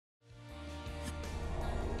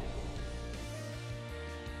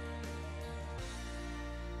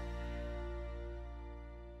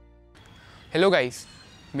Hello guys,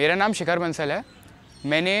 मेरा नाम शिखर बंसल है।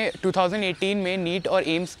 मैंने 2018 में नीट और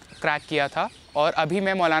एम्स क्रैक किया था और अभी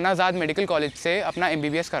मैं मौलाना आज़ाद मेडिकल कॉलेज से अपना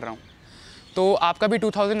MBBS कर रहा हूँ। तो आपका भी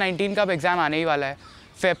 2019 का अब एग्ज़ाम आने ही वाला है।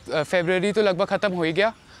 फेब्रुअरी तो लगभग ख़त्म हो ही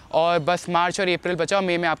गया और बस मार्च और अप्रैल बचा और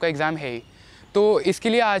मई में आपका एग्ज़ाम है ही। तो इसके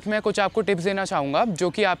लिए आज मैं कुछ आपको टिप्स देना चाहूँगा जो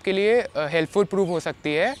कि आपके लिए हेल्पफुल प्रूव हो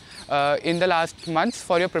सकती है in the last months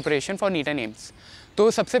for your preparation for neat and AIIMS. तो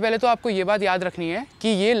सबसे पहले तो आपको ये बात याद रखनी है कि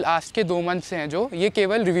ये लास्ट के 2 मंथ्स हैं जो ये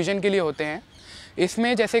केवल रिवीजन के लिए होते हैं।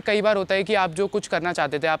 इसमें जैसे कई बार होता है कि आप जो कुछ करना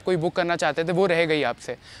चाहते थे, आप कोई बुक करना चाहते थे, वो रह गई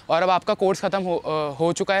आपसे और अब आपका कोर्स ख़त्म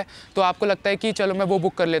हो चुका है, तो आपको लगता है कि चलो मैं वो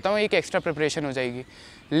बुक कर लेता हूँ, एक एक्स्ट्रा प्रिपरेशन हो जाएगी।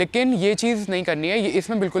 लेकिन ये चीज़ नहीं करनी है, ये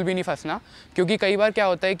इसमें बिल्कुल भी नहीं फंसना, क्योंकि कई बार क्या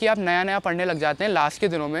होता है कि आप नया नया पढ़ने लग जाते हैं लास्ट के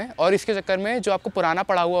दिनों में और इसके चक्कर में जो आपको पुराना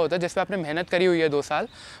पढ़ा हुआ होता है, जिस पर आपने मेहनत करी हुई है 2 साल,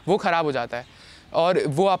 वो ख़राब हो जाता है और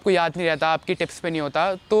वो आपको याद नहीं रहता, आपकी टिप्स पे नहीं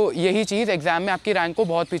होता। तो यही चीज़ एग्ज़ाम में आपकी रैंक को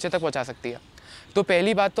बहुत पीछे तक पहुंचा सकती है। तो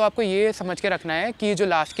पहली बात तो आपको ये समझ के रखना है कि जो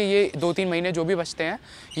लास्ट के ये 2-3 महीने जो भी बचते हैं,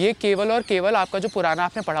 ये केवल और केवल आपका जो पुराना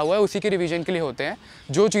आपने पढ़ा हुआ है उसी के रिवीजन के लिए होते हैं।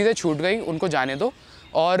 जो चीज़ें छूट गई उनको जाने दो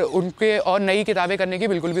और नई किताबें करने की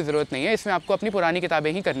बिल्कुल भी ज़रूरत नहीं है। इसमें आपको अपनी पुरानी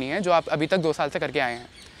किताबें ही करनी है जो आप अभी तक 2 साल से करके आए हैं।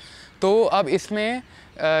 तो अब इसमें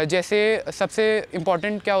जैसे सबसे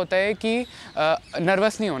इम्पॉर्टेंट क्या होता है कि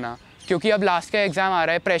नर्वस नहीं होना, क्योंकि अब लास्ट का एग्ज़ाम आ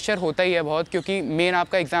रहा है, प्रेशर होता ही है बहुत, क्योंकि मेन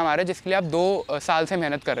आपका एग्ज़ाम आ रहा है जिसके लिए आप 2 साल से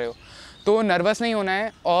मेहनत कर रहे हो। तो नर्वस नहीं होना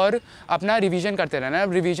है और अपना रिवीजन करते रहना है।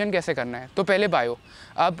 अब रिवीजन कैसे करना है, तो पहले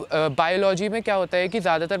अब बायोलॉजी में क्या होता है कि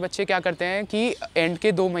ज़्यादातर बच्चे क्या करते हैं कि एंड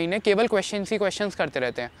के 2 महीने केवल क्वेश्चंस करते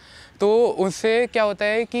रहते हैं। तो उससे क्या होता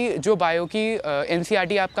है कि जो बायो की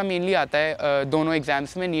NCERT आपका मेनली आता है दोनों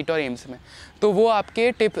एग्ज़ाम्स में, नीट और एम्स में, तो वो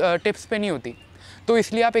आपके टिप्स पे नहीं होती। तो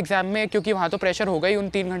इसलिए आप एग्ज़ाम में, क्योंकि वहाँ तो प्रेशर होगा ही उन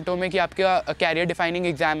 3 घंटों में कि आपका कैरियर डिफाइनिंग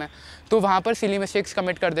एग्ज़ाम है, तो वहाँ पर सिली मिस्टेक्स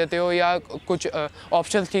कमिट कर देते हो या कुछ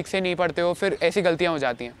ऑप्शंस ठीक से नहीं पढ़ते हो, फिर ऐसी गलतियाँ हो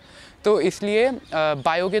जाती हैं। तो इसलिए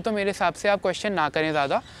बायो के तो मेरे हिसाब से आप क्वेश्चन ना करें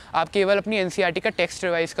ज़्यादा, आप केवल अपनी NCERT का टेक्स्ट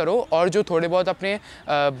रिवाइज़ करो और जो थोड़े बहुत अपने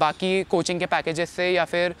बाकी कोचिंग के पैकेजेस से या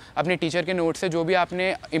फिर अपने टीचर के नोट से जो भी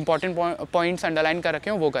आपने इंपॉर्टेंट पॉइंट्स अंडरलाइन कर रखे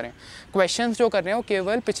हो वो करें। क्वेश्चंस जो कर रहे हो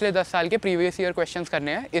केवल पिछले 10 साल के प्रीवियस ईयर क्वेश्चंस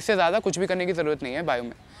करने हैं, इससे ज़्यादा कुछ भी करने की ज़रूरत नहीं है बायो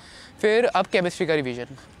में। फिर अब केमिस्ट्री का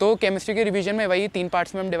रिवीजन, तो केमिस्ट्री के रिवीजन में वही 3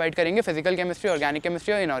 पार्ट्स में हम डिवाइड करेंगे, फिजिकल केमिस्ट्री, ऑर्गेनिक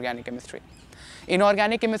केमिस्ट्री और इनऑर्गेनिक केमिस्ट्री।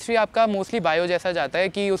 इनऑर्गेनिक केमिस्ट्री आपका मोस्टली बायो जैसा जाता है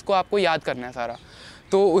कि उसको आपको याद करना है सारा,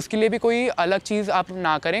 तो उसके लिए भी कोई अलग चीज़ आप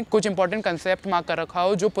ना करें। कुछ इंपॉर्टेंट कंसेप्ट मार्क कर रखा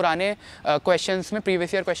हो, जो पुराने क्वेश्चंस में,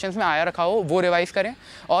 प्रीवियस ईयर क्वेश्चंस में आया रखा हो, वो रिवाइज़ करें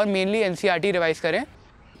और मेनली NCERT रिवाइज़ करें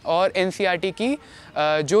और NCERT की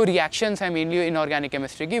जो रिएक्शंस हैं मेनली इनऑर्गेनिक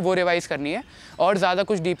केमिस्ट्री की, वो रिवाइज़ करनी है और ज़्यादा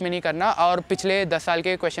कुछ डीप में नहीं करना, और पिछले 10 साल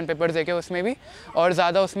के क्वेश्चन पेपर्स देखे उसमें भी, और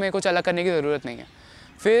ज़्यादा उसमें कुछ अलग करने की ज़रूरत नहीं है।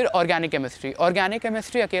 फिर ऑर्गेनिक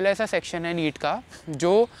केमिस्ट्री अकेला ऐसा सेक्शन है नीट का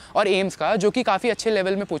जो और एम्स का जो कि काफ़ी अच्छे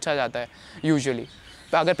लेवल में पूछा जाता है यूजुअली।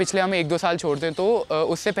 अगर पिछले हम 1-2 साल छोड़ दें तो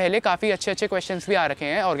उससे पहले काफ़ी अच्छे क्वेश्चंस भी आ रखे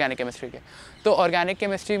हैं ऑर्गेनिक केमिस्ट्री के। तो ऑर्गेनिक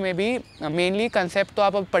केमिस्ट्री में भी मेनली कंसेप्ट तो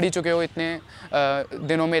आप अब पढ़ ही चुके हो, इतने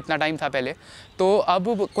दिनों में इतना टाइम था पहले, तो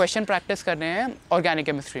अब क्वेश्चन प्रैक्टिस कर रहे हैं ऑर्गेनिक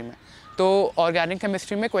केमिस्ट्री में। तो ऑर्गेनिक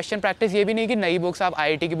केमिस्ट्री में क्वेश्चन प्रैक्टिस ये भी नहीं कि नई बुक्स आप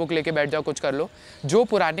IIT की बुक लेके बैठ जाओ कुछ कर लो, जो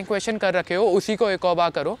पुराने क्वेश्चन कर रखे हो उसी को एक और बार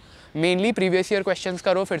करो, मेनली प्रीवियस ईयर क्वेश्चंस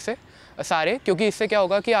करो फिर से सारे, क्योंकि इससे क्या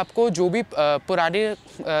होगा कि आपको जो भी पुराने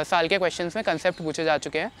साल के क्वेश्चंस में कंसेप्ट पूछे जा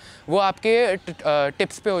चुके हैं वो आपके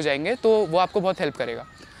टिप्स पे हो जाएंगे, तो वो आपको बहुत हेल्प करेगा।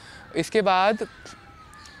 इसके बाद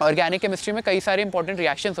ऑर्गेनिक केमिस्ट्री में कई सारे इंपॉर्टेंट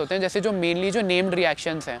रिएक्शंस होते हैं, जैसे जो मेनली जो नेम्ड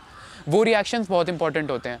रिएक्शंस हैं वो रिएक्शंस बहुत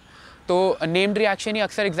इंपॉर्टेंट होते हैं। तो नेम्ड रिएक्शन ही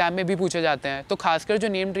अक्सर एग्जाम में भी पूछे जाते हैं, तो खासकर जो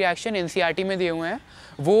नेम्ड रिएक्शन NCERT में दिए हुए हैं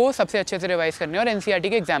वो सबसे अच्छे से रिवाइज़ करने हैं और NCERT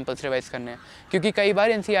के एग्जाम्पल्स रिवाइज़ करने हैं, क्योंकि कई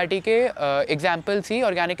बार NCERT के एग्जाम्पल्स ही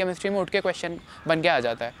ऑर्गेनिक केमिस्ट्री में उठ के क्वेश्चन बन के आ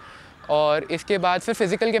जाता है। और इसके बाद फिर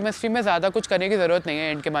फिजिकल केमिस्ट्री में ज़्यादा कुछ करने की ज़रूरत नहीं है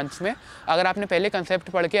एंड के मंथ्स में। अगर आपने पहले कंसेप्ट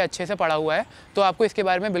पढ़ के अच्छे से पढ़ा हुआ है तो आपको इसके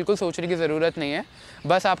बारे में बिल्कुल सोचने की ज़रूरत नहीं है,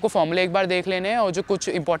 बस आपको फॉर्मूले एक बार देख लेने हैं और जो कुछ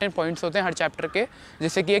इंपॉर्टेंट पॉइंट्स होते हैं हर चैप्टर के,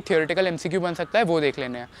 जिससे कि एक थियोरेटिकल MCQ बन सकता है, वो देख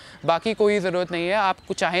लेने हैं। बाकी कोई ज़रूरत नहीं है,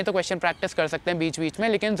 आप चाहें तो क्वेश्चन प्रैक्टिस कर सकते हैं बीच बीच में,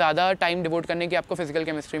 लेकिन ज़्यादा टाइम डिवोट करने की आपको फिजिकल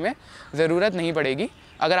केमिस्ट्री में ज़रूरत नहीं पड़ेगी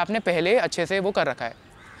अगर आपने पहले अच्छे से वो कर रखा है।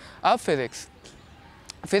 अब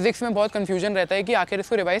फिज़िक्स में बहुत कन्फ्यूजन रहता है कि आखिर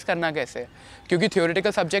इसको रिवाइज़ करना कैसे है, क्योंकि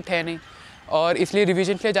थ्योरेटिकल सब्जेक्ट है नहीं और इसलिए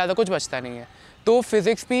रिवीजन के लिए ज़्यादा कुछ बचता नहीं है। तो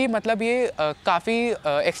फिज़िक्स भी मतलब ये काफ़ी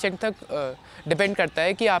एक्सटेंट तक डिपेंड करता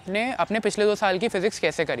है कि आपने अपने पिछले 2 साल की फ़िज़िक्स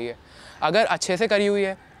कैसे करी है। अगर अच्छे से करी हुई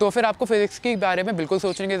है तो फिर आपको फ़िज़िक्स के बारे में बिल्कुल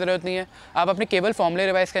सोचने की ज़रूरत नहीं है, आप अपने केवल फॉर्मूले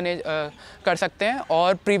रिवाइज़ कर सकते हैं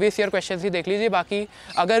और प्रीवियस ईयर क्वेश्चंस ही देख लीजिए। बाकी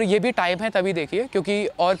अगर ये भी टाइम है तभी देखिए, क्योंकि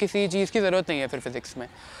और किसी चीज़ की ज़रूरत नहीं है फिर फिज़िक्स में।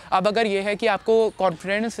 अब अगर ये है कि आपको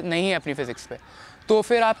कॉन्फिडेंस नहीं है अपनी फ़िज़िक्स पे, तो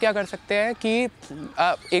फिर आप क्या कर सकते हैं कि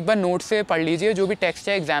एक बार नोट से पढ़ लीजिए, जो भी टेक्स्ट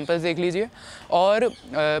है एग्जाम्पल्स देख लीजिए, और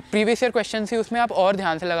प्रीवियस ईयर क्वेश्चन ही उसमें आप और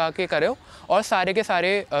ध्यान से लगा के करो, और सारे के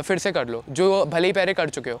सारे फिर से कर लो जो भले ही पहले कर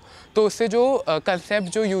चुके हो। तो उससे जो कंसेप्ट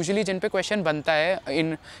जो यूजुअली जिन पे क्वेश्चन बनता है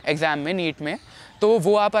इन एग्ज़ाम में, नीट में, तो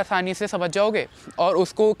वो आप आसानी से समझ जाओगे और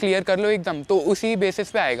उसको क्लियर कर लो एकदम, तो उसी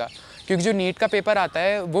बेसिस पे आएगा। क्योंकि जो नीट का पेपर आता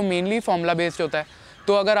है वो मेनली फॉर्मूला बेस्ड होता है,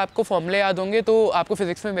 तो अगर आपको फॉर्मूले याद होंगे तो आपको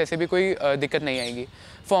फिज़िक्स में वैसे भी कोई दिक्कत नहीं आएगी।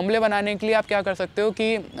 फॉर्मूले बनाने के लिए आप क्या कर सकते हो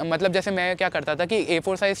कि मतलब जैसे मैं क्या करता था कि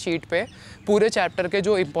A4 साइज़ शीट पे पूरे चैप्टर के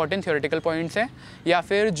जो इंपॉर्टेंट थ्योरेटिकल पॉइंट्स हैं या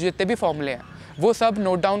फिर जितने भी फॉर्मूले हैं वो सब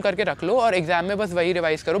नोट डाउन करके रख लो, और एग्ज़ाम में बस वही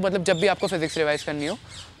रिवाइज़ करो। मतलब जब भी आपको फिज़िक्स रिवाइज़ करनी हो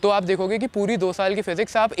तो आप देखोगे कि पूरी 2 साल की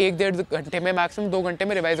फ़िज़िक्स आप 1-1.5 घंटे में, मैक्सिमम 2 घंटे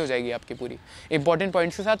में रिवाइज़ हो जाएगी आपकी पूरी, इंपॉर्टेंट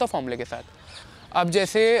पॉइंट्स के साथ और फॉर्मूले के साथ। अब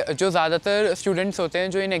जैसे जो ज़्यादातर स्टूडेंट्स होते हैं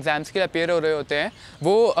जो इन एग्ज़ाम्स के लिए अपीयर हो रहे होते हैं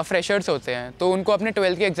वो फ्रेशर्स होते हैं, तो उनको अपने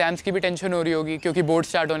 12th के एग्ज़ाम्स की भी टेंशन हो रही होगी क्योंकि बोर्ड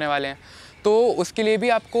स्टार्ट होने वाले हैं। तो उसके लिए भी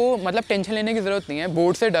आपको मतलब टेंशन लेने की ज़रूरत नहीं है,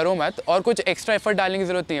 बोर्ड से डरो मत, और कुछ एक्स्ट्रा एफर्ट डालने की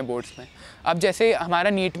ज़रूरत नहीं है बोर्ड्स में। अब जैसे हमारा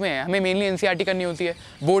नीट में है, हमें मेनली एनसीईआरटी करनी होती है,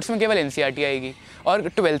 बोर्ड्स में केवल एनसीईआरटी आएगी और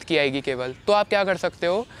 12th की आएगी केवल। तो आप क्या कर सकते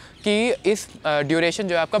हो कि इस ड्यूरेशन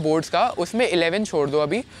जो है आपका बोर्ड्स का, उसमें 11 छोड़ दो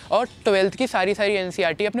अभी, और 12th की सारी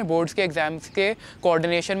एनसीईआरटी अपने बोर्ड्स के एग्ज़ाम्स के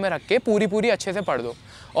कोऑर्डिनेशन में रख के पूरी अच्छे से पढ़ दो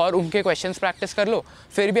और उनके क्वेश्चंस प्रैक्टिस कर लो।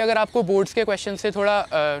 फिर भी अगर आपको बोर्ड्स के क्वेश्चन से थोड़ा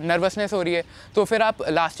नर्वसनेस हो रही है तो फिर आप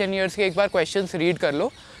लास्ट 10 ईयर्स के एक बार क्वेश्चंस रीड कर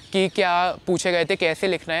लो कि क्या पूछे गए थे, कैसे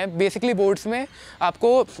लिखना है। बेसिकली बोर्ड्स में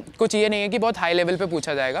आपको कुछ ये नहीं है कि बहुत हाई लेवल पे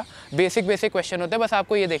पूछा जाएगा, बेसिक क्वेश्चन होते हैं, बस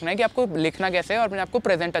आपको ये देखना है कि आपको लिखना कैसे है और अपने आपको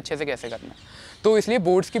प्रेजेंट अच्छे से कैसे करना है। तो इसलिए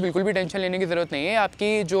बोर्ड्स की बिल्कुल भी टेंशन लेने की ज़रूरत नहीं है,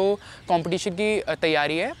 आपकी जो कॉम्पिटिशन की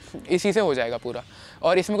तैयारी है इसी से हो जाएगा पूरा,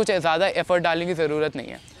 और इसमें कुछ ज़्यादा एफर्ट डालने की ज़रूरत नहीं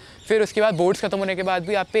है। फिर उसके बाद बोर्ड्स खत्म होने के बाद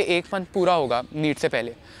भी आप पे 1 मंथ पूरा होगा नीट से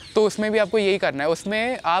पहले, तो उसमें भी आपको यही करना है।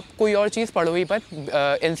 उसमें आप कोई और चीज़ पढ़ो ही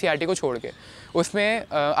मत एनसीईआरटी को छोड़ के। उसमें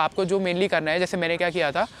आपको जो मेनली करना है, जैसे मैंने क्या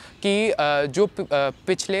किया था कि जो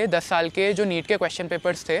पिछले 10 साल के जो नीट के क्वेश्चन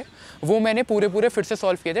पेपर्स थे वो मैंने पूरे फिर से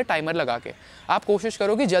सॉल्व किए थे टाइमर लगा के। आप कोशिश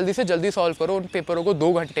करो कि जल्दी से जल्दी सॉल्व करो उन पेपरों को,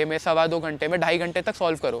 2 घंटे में, 2.25 घंटे में, 2.5 घंटे तक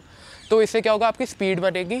सॉल्व करो। तो इससे क्या होगा, आपकी स्पीड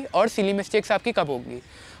बढ़ेगी और सिली मिस्टेक्स आपकी कम होंगी,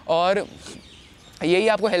 और यही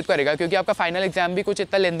आपको हेल्प करेगा क्योंकि आपका फाइनल एग्जाम भी कुछ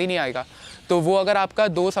इतना लेंदी नहीं आएगा। तो वो अगर आपका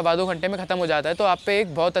 2-2.25 घंटे में ख़त्म हो जाता है तो आप पे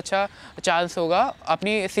एक बहुत अच्छा चांस होगा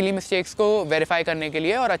अपनी सिली मिस्टेक्स को वेरीफाई करने के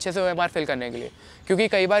लिए और अच्छे से ओएमआर फिल करने के लिए। क्योंकि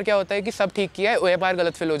कई बार क्या होता है कि सब ठीक किया है, ओएमआर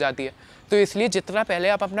गलत फिल हो जाती है। तो इसलिए जितना पहले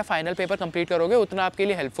आप अपना फाइनल पेपर कंप्लीट करोगे उतना आपके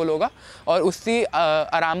लिए हेल्पफुल होगा, और उससे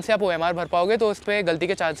आराम से आप ओएमआर भर पाओगे, तो उस पर गलती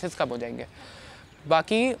के चांसेस कम हो जाएंगे।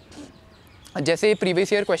 बाकी जैसे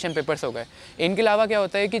प्रीवियस ईयर क्वेश्चन पेपर्स हो गए, इनके अलावा क्या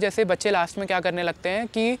होता है कि जैसे बच्चे लास्ट में क्या करने लगते हैं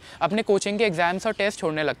कि अपने कोचिंग के एग्ज़ाम्स और टेस्ट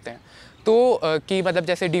छोड़ने लगते हैं। तो कि मतलब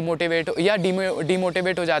जैसे डीमोटिवेट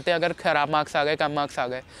हो जाते हैं अगर ख़राब मार्क्स आ गए, कम मार्क्स आ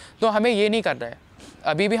गए। तो हमें ये नहीं करना है,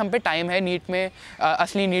 अभी भी हम पे टाइम है नीट में,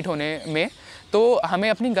 असली नीट होने में। तो हमें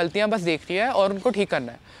अपनी गलतियाँ बस देखनी है और उनको ठीक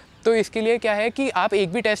करना है। तो इसके लिए क्या है कि आप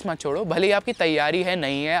एक भी टेस्ट मत छोड़ो, भले ही आपकी तैयारी है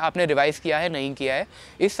नहीं है, आपने रिवाइज़ किया है नहीं किया है,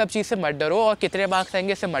 इस सब चीज़ से मत डरो, और कितने मार्क्स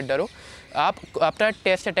आएंगे इससे मत डरो। आप अपना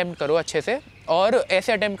टेस्ट अटैम्प्ट करो अच्छे से, और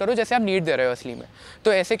ऐसे अटैम्प्ट करो जैसे आप नीट दे रहे हो असली में।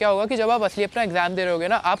 तो ऐसे क्या होगा कि जब आप असली अपना एग्जाम दे रहे होगे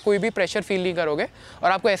ना, आप कोई भी प्रेशर फील नहीं करोगे,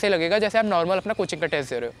 और आपको ऐसे लगेगा जैसे आप नॉर्मल अपना कोचिंग का टेस्ट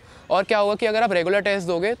दे रहे हो। और क्या होगा कि अगर आप रेगुलर टेस्ट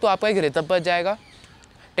दोगे तो आपका एक रिदम बच जाएगा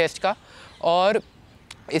टेस्ट का। और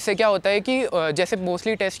इससे क्या होता है कि जैसे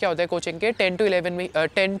मोस्टली टेस्ट क्या होता है कोचिंग के 10 to 11 में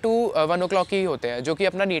 10 to 1 o'clock ही होते हैं, जो कि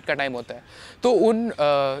अपना नीट का टाइम होता है। तो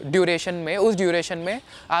उस ड्यूरेशन में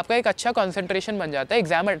आपका एक अच्छा कंसंट्रेशन बन जाता है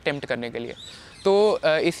एग्ज़ाम अटेम्प्ट करने के लिए। तो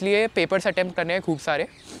इसलिए पेपर्स अटेम्प्ट करने हैं खूब सारे,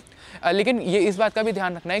 लेकिन ये इस बात का भी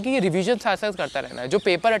ध्यान रखना है कि ये रिवीजन साथ साथ करता रहना है। जो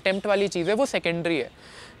पेपर अटेम्प्ट वाली चीज़ है वो सेकेंडरी है,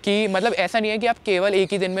 कि मतलब ऐसा नहीं है कि आप केवल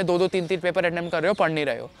एक ही दिन में 2-2, 3-3 पेपर अटेम्प्ट कर रहे हो, पढ़ नहीं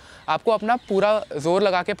रहे हो। आपको अपना पूरा जोर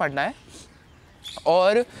लगा के पढ़ना है,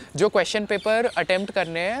 और जो क्वेश्चन पेपर अटेम्प्ट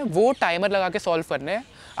करने हैं वो टाइमर लगा के सॉल्व करने हैं।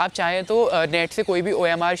 आप चाहें तो नेट से कोई भी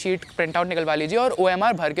ओएमआर शीट प्रिंट आउट निकलवा लीजिए और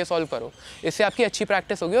ओएमआर भर के सॉल्व करो। इससे आपकी अच्छी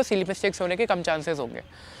प्रैक्टिस होगी और सिली मिस्टेक्स होने के कम चांसेस होंगे,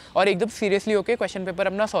 और एकदम सीरियसली होकर क्वेश्चन पेपर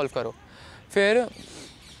अपना सॉल्व करो। फिर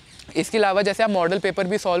इसके अलावा जैसे आप मॉडल पेपर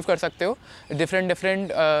भी सॉल्व कर सकते हो,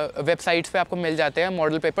 डिफरेंट वेबसाइट्स पे आपको मिल जाते हैं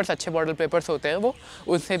मॉडल पेपर्स, अच्छे मॉडल पेपर्स होते हैं वो,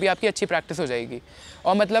 उनसे भी आपकी अच्छी प्रैक्टिस हो जाएगी।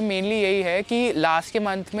 और मतलब मेनली यही है कि लास्ट के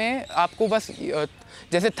मंथ में आपको बस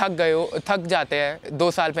जैसे थक जाते हैं 2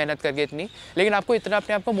 साल मेहनत करके इतनी, लेकिन आपको इतना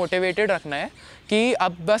अपने आप को मोटिवेटेड रखना है कि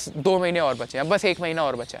अब बस 2 महीने और बचे हैं, बस 1 महीना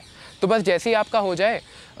और बचा है। तो बस जैसे ही आपका हो जाए,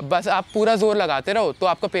 बस आप पूरा जोर लगाते रहो तो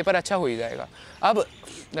आपका पेपर अच्छा हो ही जाएगा। अब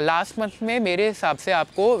लास्ट मंथ में मेरे हिसाब से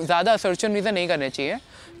आपको ज़्यादा असर्शन रीज़न नहीं करने चाहिए,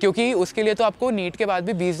 क्योंकि उसके लिए तो आपको नीट के बाद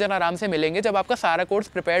भी 20 दिन आराम से मिलेंगे जब आपका सारा कोर्स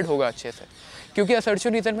प्रिपेयर्ड होगा अच्छे से। क्योंकि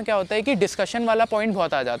असर्टिव रीजन में क्या होता है कि डिस्कशन वाला पॉइंट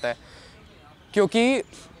बहुत आ जाता है, क्योंकि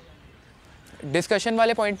डिस्कशन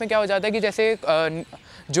वाले पॉइंट में क्या हो जाता है कि जैसे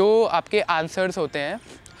जो आपके आंसर्स होते हैं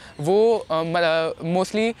वो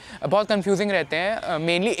मोस्टली बहुत कंफ्यूजिंग रहते हैं,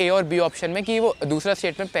 मेनली ए और बी ऑप्शन में, कि वो दूसरा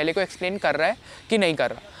स्टेटमेंट पहले को एक्सप्लेन कर रहा है कि नहीं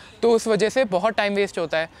कर रहा। तो उस वजह से बहुत टाइम वेस्ट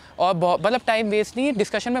होता है, और मतलब टाइम वेस्ट नहीं,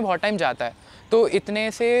 डिस्कशन में बहुत टाइम जाता है। तो इतने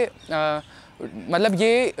से मतलब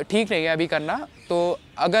ये ठीक नहीं है अभी करना। तो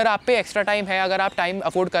अगर आप पे एक्स्ट्रा टाइम है, अगर आप टाइम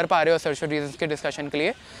अफोर्ड कर पा रहे हो असर्टिव रीजन के डिस्कशन के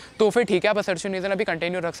लिए, तो फिर ठीक है, आप असर्टिव रीजन अभी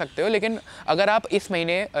कंटिन्यू रख सकते हो। लेकिन अगर आप इस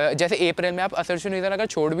महीने जैसे अप्रैल में आप असर्टिव रीजन अगर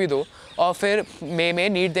छोड़ भी दो और फिर मई में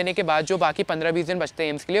नीट देने के बाद जो बाकी 15-20 दिन बचते हैं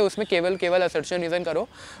एम्स के लिए, उसमें केवल असर्टिव रीजन करो,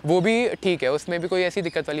 वो भी ठीक है, उसमें भी कोई ऐसी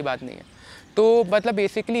दिक्कत वाली बात नहीं है। तो मतलब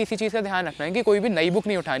बेसिकली इसी चीज़ का ध्यान रखना है कि कोई भी नई बुक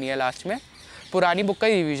नहीं उठानी है, लास्ट में पुरानी बुक का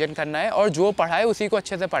ही रिवीजन करना है, और जो पढ़ा है उसी को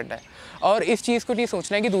अच्छे से पढ़ना है। और इस चीज़ को नहीं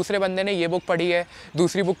सोचना है कि दूसरे बंदे ने ये बुक पढ़ी है,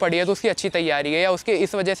 दूसरी बुक पढ़ी है, तो उसकी अच्छी तैयारी है या उसके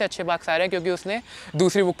इस वजह से अच्छे मार्क्स आ रहे हैं क्योंकि उसने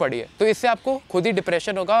दूसरी बुक पढ़ी है। तो इससे आपको खुद ही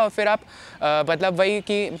डिप्रेशन होगा, और फिर आप मतलब वही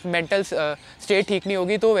कि मेंटल स्टेट ठीक नहीं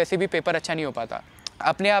होगी, तो वैसे भी पेपर अच्छा नहीं हो पाता।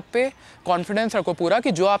 अपने आप पे कॉन्फिडेंस रखो पूरा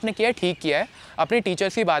कि जो आपने किया है ठीक किया है, अपने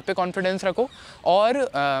टीचर्स की बात पे कॉन्फिडेंस रखो, और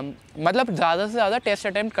मतलब ज़्यादा से ज़्यादा टेस्ट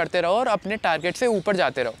अटैम्प्ट करते रहो और अपने टारगेट से ऊपर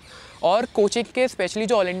जाते रहो। और कोचिंग के स्पेशली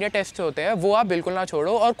जो ऑल इंडिया टेस्ट होते हैं वो आप बिल्कुल ना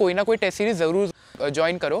छोड़ो, और कोई ना कोई टेस्ट सीरीज़ ज़रूर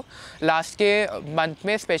ज्वाइन करो लास्ट के मंथ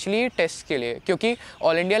में, स्पेशली टेस्ट के लिए। क्योंकि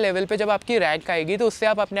ऑल इंडिया लेवल पे जब आपकी रैंक आएगी तो उससे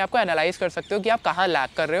आप अपने आप को एनालाइज कर सकते हो कि आप कहाँ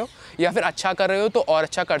लैग कर रहे हो, या फिर अच्छा कर रहे हो तो और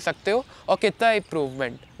अच्छा कर सकते हो, और कितना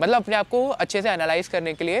इम्प्रूवमेंट। मतलब अपने आप को अच्छे से एनालाइज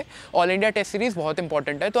करने के लिए ऑल इंडिया टेस्ट सीरीज़ बहुत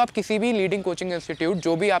इंपॉर्टेंट है। तो आप किसी भी लीडिंग कोचिंग इंस्टीट्यूट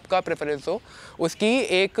जो भी आपका प्रेफरेंस हो, उसकी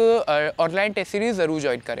एक ऑनलाइन टेस्ट सीरीज़ ज़रूर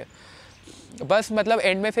ज्वाइन करें। बस मतलब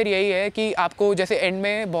एंड में फिर यही है कि आपको जैसे एंड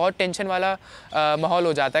में बहुत टेंशन वाला माहौल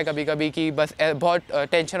हो जाता है कभी कभी, कि बस बहुत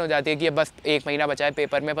टेंशन हो जाती है कि बस 1 महीना बचा है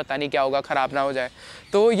पेपर में, पता नहीं क्या होगा, ख़राब ना हो जाए।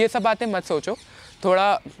 तो ये सब बातें मत सोचो,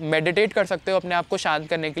 थोड़ा मेडिटेट कर सकते हो अपने आप को शांत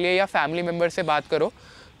करने के लिए, या फैमिली मेम्बर से बात करो।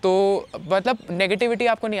 तो मतलब नेगेटिविटी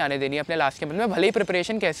आपको नहीं आने देनी अपने लास्ट के मंथ में, भले ही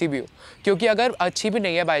प्रिपरेशन कैसी भी हो। क्योंकि अगर अच्छी भी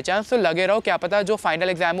नहीं है बाई चांस, तो लगे रहो, क्या पता जो फाइनल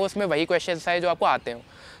एग्जाम हो उसमें वही क्वेश्चन आए जो आपको आते हो।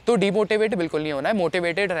 तो डीमोटिवेट बिल्कुल नहीं होना है,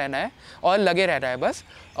 मोटिवेटेड रहना है और लगे रहना है बस।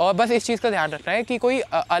 और बस इस चीज़ का ध्यान रखना है कि कोई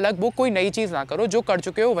अलग बुक, कोई नई चीज़ ना करो, जो कर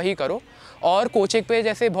चुके हो वही करो। और कोचिंग पे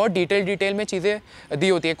जैसे बहुत डिटेल में चीज़ें दी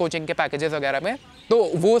होती है कोचिंग के पैकेजेस वगैरह में, तो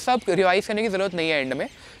वो सब रिवाइज़ करने की ज़रूरत नहीं है। एंड में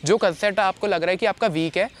जो कंसेप्ट आपको लग रहा है कि आपका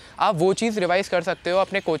वीक है, आप वो चीज़ रिवाइज़ कर सकते हो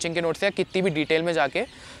अपने कोचिंग के नोट से, या कितनी भी डिटेल में जाके।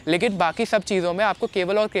 लेकिन बाकी सब चीज़ों में आपको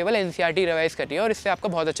केवल और केवल NCERT रिवाइज़ करनी है, और इससे आपका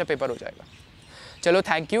बहुत अच्छा पेपर हो जाएगा। चलो,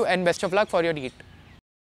 thank you and best of luck for your NEET.